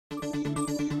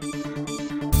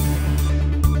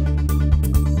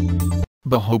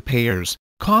Bajo Pears,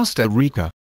 Costa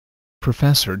Rica.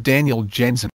 Professor Daniel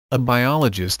Jensen, a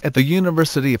biologist at the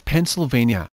University of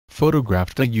Pennsylvania,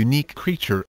 photographed a unique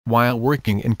creature while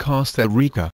working in Costa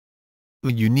Rica.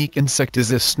 The unique insect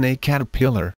is a snake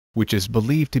caterpillar, which is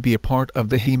believed to be a part of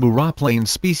the Hemorrhoplane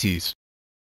species.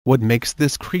 What makes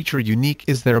this creature unique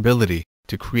is their ability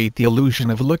to create the illusion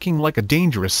of looking like a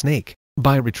dangerous snake,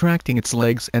 by retracting its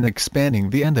legs and expanding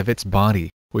the end of its body,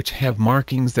 which have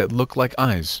markings that look like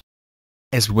eyes.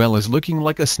 As well as looking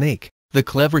like a snake, the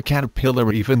clever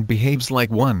caterpillar even behaves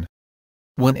like one.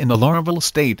 When in a larval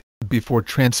state, before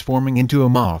transforming into a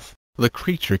moth, the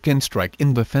creature can strike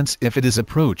in defense if it is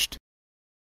approached.